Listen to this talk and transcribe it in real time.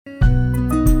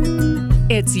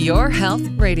It's Your Health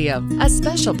Radio, a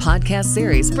special podcast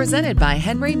series presented by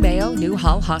Henry Mayo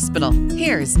Newhall Hospital.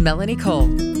 Here's Melanie Cole.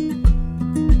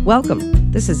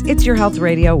 Welcome. This is It's Your Health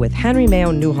Radio with Henry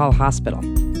Mayo Newhall Hospital.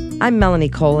 I'm Melanie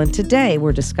Cole, and today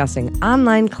we're discussing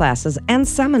online classes and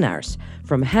seminars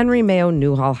from Henry Mayo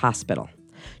Newhall Hospital.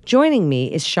 Joining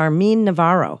me is Charmine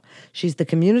Navarro. She's the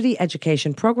Community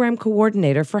Education Program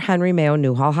Coordinator for Henry Mayo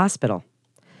Newhall Hospital.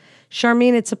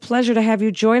 Charmine, it's a pleasure to have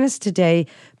you join us today.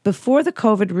 Before the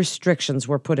COVID restrictions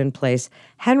were put in place,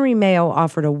 Henry Mayo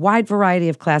offered a wide variety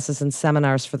of classes and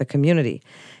seminars for the community.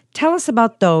 Tell us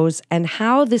about those and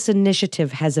how this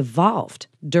initiative has evolved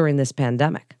during this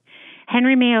pandemic.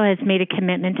 Henry Mayo has made a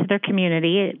commitment to their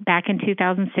community. Back in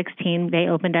 2016, they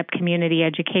opened up community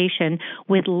education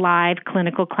with live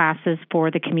clinical classes for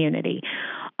the community.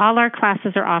 All our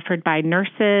classes are offered by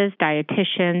nurses,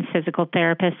 dietitians, physical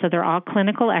therapists, so they're all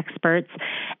clinical experts.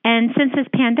 And since this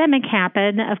pandemic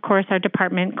happened, of course, our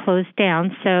department closed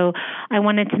down, so I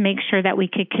wanted to make sure that we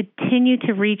could continue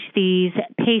to reach these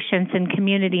patients and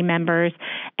community members,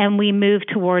 and we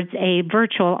moved towards a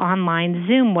virtual online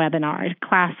Zoom webinar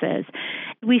classes.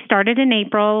 We started in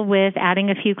April with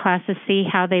adding a few classes, see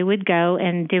how they would go,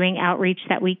 and doing outreach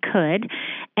that we could.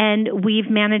 And we've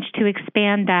managed to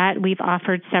expand that. We've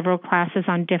offered several classes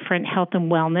on different health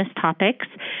and wellness topics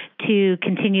to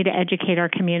continue to educate our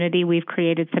community. We've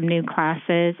created some new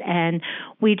classes, and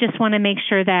we just want to make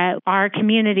sure that our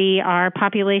community, our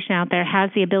population out there, has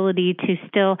the ability to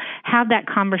still have that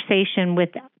conversation with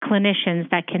clinicians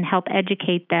that can help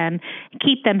educate them,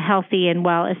 keep them healthy and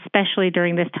well, especially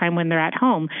during this time when they're at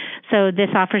home. So this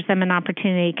offers them an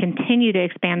opportunity to continue to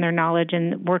expand their knowledge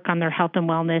and work on their health and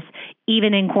wellness,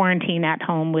 even in quarantine at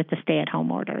home with the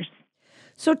stay-at-home orders.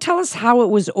 So tell us how it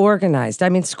was organized. I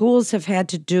mean, schools have had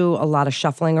to do a lot of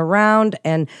shuffling around,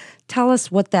 and tell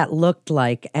us what that looked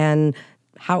like and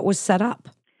how it was set up.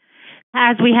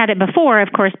 As we had it before, of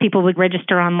course, people would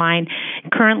register online.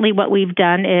 Currently, what we've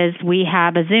done is we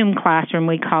have a Zoom classroom,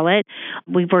 we call it.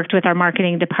 We've worked with our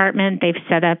marketing department. They've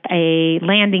set up a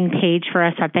landing page for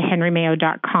us at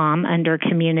thehenrymayo.com under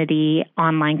community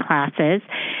online classes.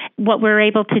 What we're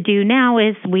able to do now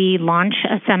is we launch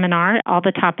a seminar. All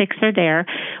the topics are there.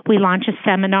 We launch a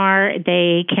seminar.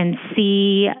 They can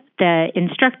see the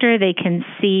instructor, they can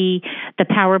see the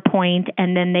PowerPoint,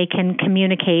 and then they can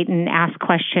communicate and ask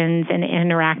questions and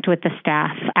interact with the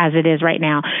staff as it is right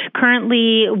now.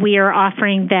 Currently, we are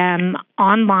offering them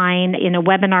online in a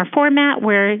webinar format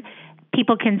where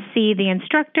people can see the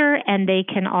instructor and they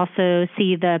can also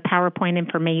see the PowerPoint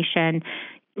information,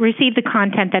 receive the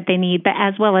content that they need, but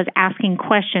as well as asking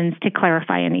questions to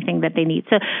clarify anything that they need.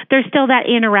 So there's still that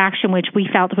interaction, which we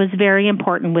felt was very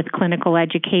important with clinical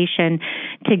education,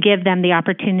 to give them the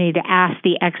opportunity to ask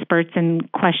the experts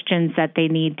and questions that they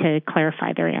need to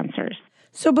clarify their answers.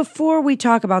 So before we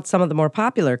talk about some of the more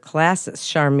popular classes,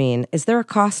 Charmine, is there a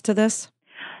cost to this?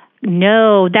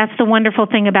 No, that's the wonderful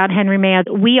thing about Henry Mayo.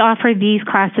 We offer these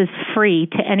classes free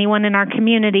to anyone in our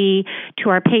community, to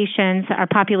our patients, our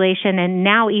population, and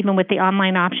now even with the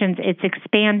online options, it's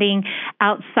expanding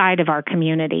outside of our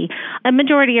community. A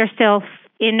majority are still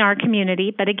in our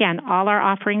community, but again, all our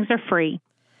offerings are free.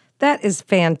 That is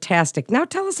fantastic. Now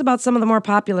tell us about some of the more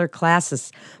popular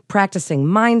classes, practicing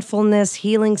mindfulness,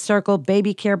 healing circle,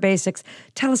 baby care basics.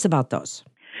 Tell us about those.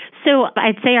 So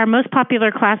I'd say our most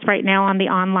popular class right now on the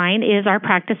online is our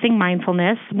practicing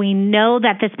mindfulness. We know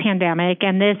that this pandemic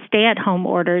and this stay-at-home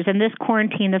orders and this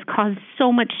quarantine has caused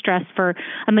so much stress for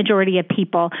a majority of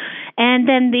people. And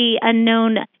then the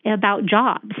unknown about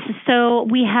jobs. So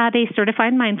we have a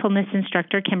certified mindfulness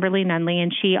instructor, Kimberly Nunley,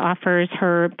 and she offers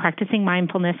her practicing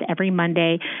mindfulness every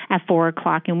Monday at 4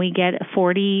 o'clock, and we get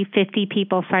 40, 50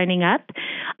 people signing up.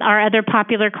 Our other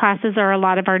popular classes are a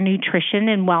lot of our nutrition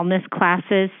and wellness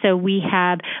classes. So we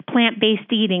have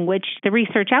plant-based eating, which the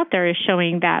research out there is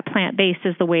showing that plant-based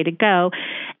is the way to go.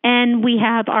 And we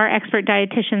have our expert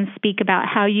dietitians speak about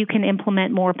how you can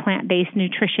implement more plant-based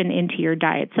nutrition into your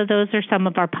diet. So those are some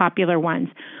of our popular ones.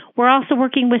 We're also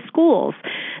working with schools.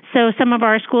 So some of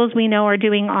our schools we know are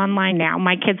doing online now.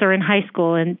 My kids are in high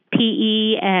school, and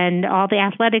PE and all the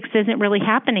athletics isn't really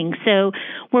happening. So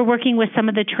we're working with some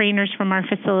of the trainers from our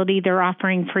facility. They're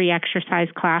offering free exercise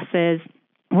classes.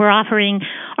 We're offering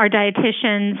our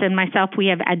dietitians and myself, we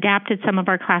have adapted some of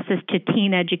our classes to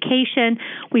teen education.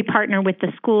 We partner with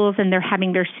the schools, and they're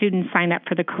having their students sign up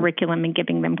for the curriculum and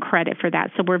giving them credit for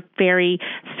that. So we're very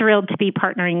thrilled to be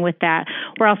partnering with that.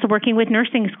 We're also working with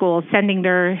nursing schools, sending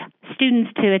their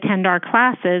students to attend our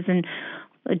classes. And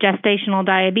gestational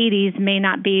diabetes may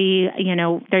not be,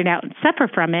 they don't suffer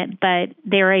from it, but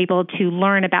they're able to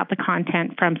learn about the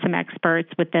content from some experts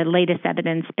with the latest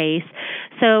evidence base.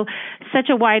 So such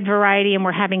a wide variety, and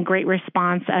we're having great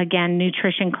response. Again,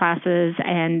 nutrition classes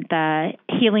and the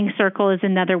Healing Circle is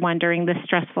another one during this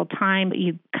stressful time.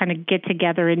 You kind of get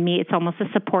together and meet. It's almost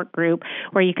a support group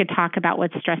where you could talk about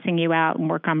what's stressing you out and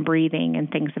work on breathing and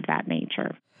things of that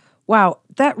nature. Wow,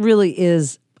 that really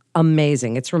is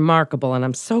amazing. It's remarkable, and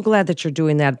I'm so glad that you're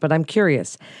doing that. But I'm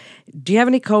curious, do you have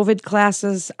any COVID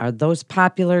classes? Are those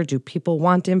popular? Do people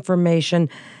want information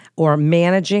or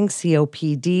managing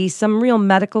COPD, some real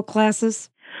medical classes?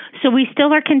 So we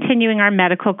still are continuing our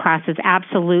medical classes,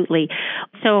 absolutely.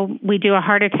 So we do a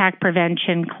heart attack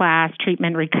prevention class,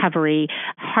 treatment recovery,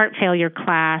 heart failure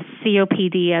class,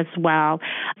 COPD as well.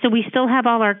 So we still have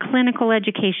all our clinical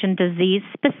education, disease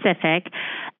specific.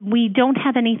 We don't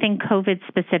have anything COVID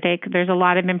specific. There's a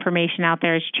lot of information out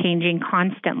there. It's changing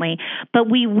constantly. But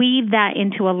we weave that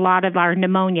into a lot of our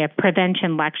pneumonia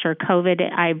prevention lecture.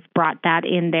 COVID, I've brought that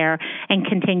in there and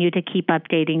continue to keep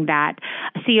updating that.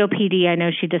 COPD, I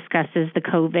know she discusses the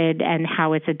COVID and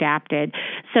how it's adapted.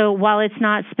 So while it's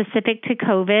not specific to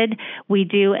COVID, we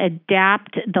do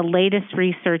adapt the latest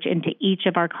research into each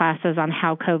of our classes on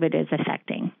how COVID is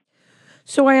affecting.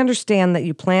 So I understand that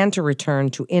you plan to return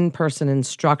to in-person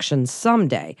instruction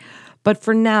someday, but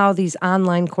for now, these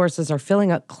online courses are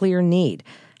filling a clear need.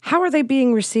 How are they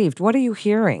being received? What are you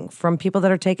hearing from people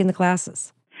that are taking the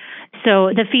classes?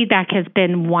 So the feedback has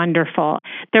been wonderful.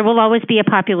 There will always be a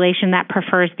population that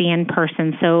prefers the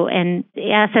in-person. So, and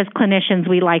us as clinicians,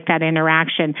 we like that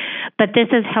interaction. But this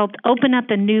has helped open up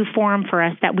a new forum for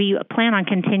us that we plan on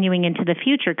continuing into the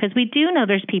future, because we do know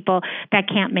there's people that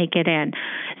can't make it in.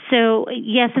 So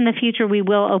yes, in the future, we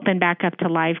will open back up to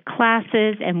live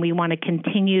classes, and we want to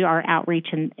continue our outreach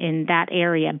in that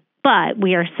area. But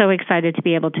we are so excited to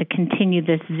be able to continue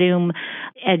this Zoom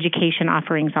education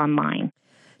offerings online.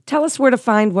 Tell us where to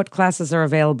find what classes are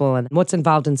available and what's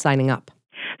involved in signing up.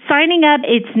 Signing up,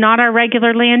 it's not our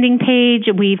regular landing page.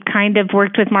 We've kind of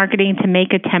worked with marketing to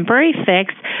make a temporary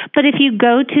fix. But if you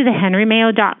go to the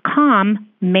henrymayo.com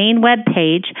main web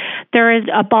page, there is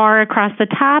a bar across the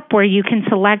top where you can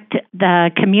select the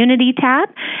community tab,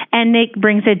 and it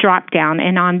brings a drop down.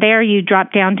 And on there, you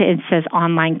drop down to, it says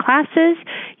online classes.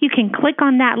 You can click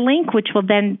on that link, which will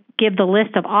then give the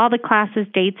list of all the classes,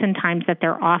 dates, and times that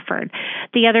they're offered.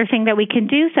 The other thing that we can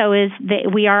do so is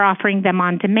that we are offering them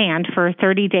on demand for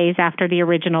 30 days after the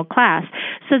original class.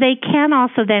 So they can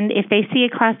also then, if they see a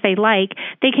class they like,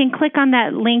 they can click on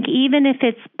that link even if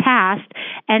it's past,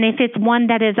 and if it's one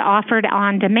that is offered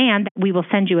on demand, we will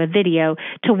send you a video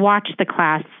to watch the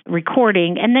class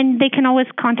recording, and then they can always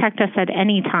contact us at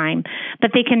any time.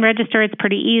 But they can register. It's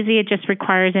pretty easy. It just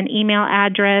requires an email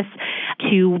address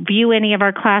to view any of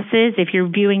our classes. If you're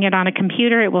viewing it on a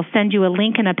computer, it will send you a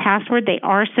link and a password. They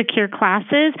are secure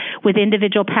classes with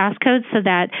individual passcodes so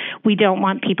that we don't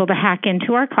want people to hack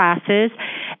into our classes.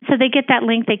 So they get that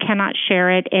link. They cannot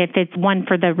share it. If it's one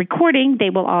for the recording, they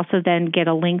will also then get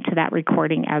a link to that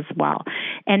recording as well.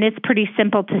 And it's pretty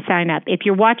simple to sign up. If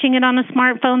you're watching it on a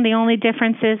smartphone, the only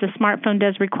difference is a smartphone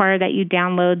does require that you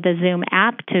download the Zoom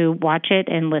app to watch it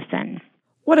and listen.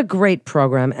 What a great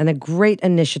program and a great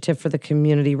initiative for the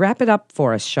community. Wrap it up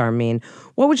for us, Charmaine.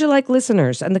 What would you like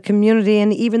listeners and the community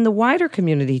and even the wider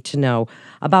community to know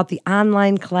about the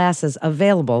online classes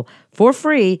available for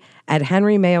free at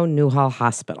Henry Mayo Newhall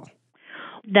Hospital?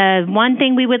 The one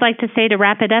thing we would like to say to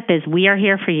wrap it up is we are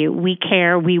here for you. We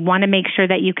care. We want to make sure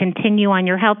that you continue on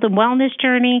your health and wellness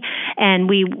journey, and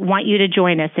we want you to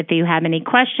join us. If you have any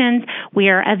questions, we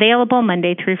are available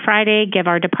Monday through Friday. Give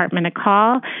our department a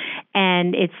call,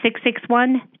 and it's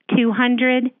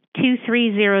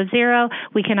 661-200-2300.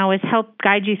 We can always help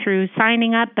guide you through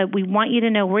signing up, but we want you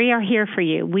to know we are here for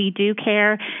you. We do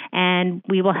care, and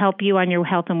we will help you on your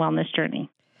health and wellness journey.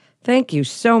 Thank you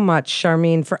so much,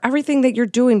 Charmaine, for everything that you're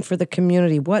doing for the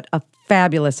community. What a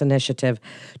fabulous initiative.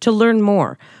 To learn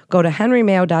more, go to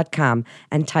henrymayo.com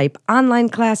and type online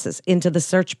classes into the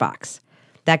search box.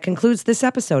 That concludes this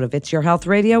episode of It's Your Health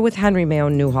Radio with Henry Mayo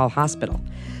Newhall Hospital.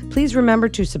 Please remember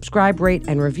to subscribe, rate,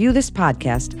 and review this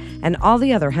podcast and all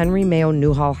the other Henry Mayo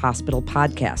Newhall Hospital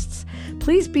podcasts.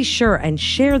 Please be sure and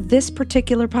share this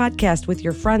particular podcast with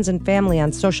your friends and family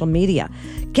on social media.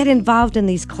 Get involved in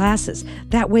these classes.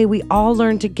 That way we all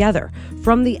learn together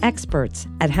from the experts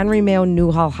at Henry Mayo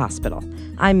Newhall Hospital.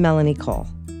 I'm Melanie Cole.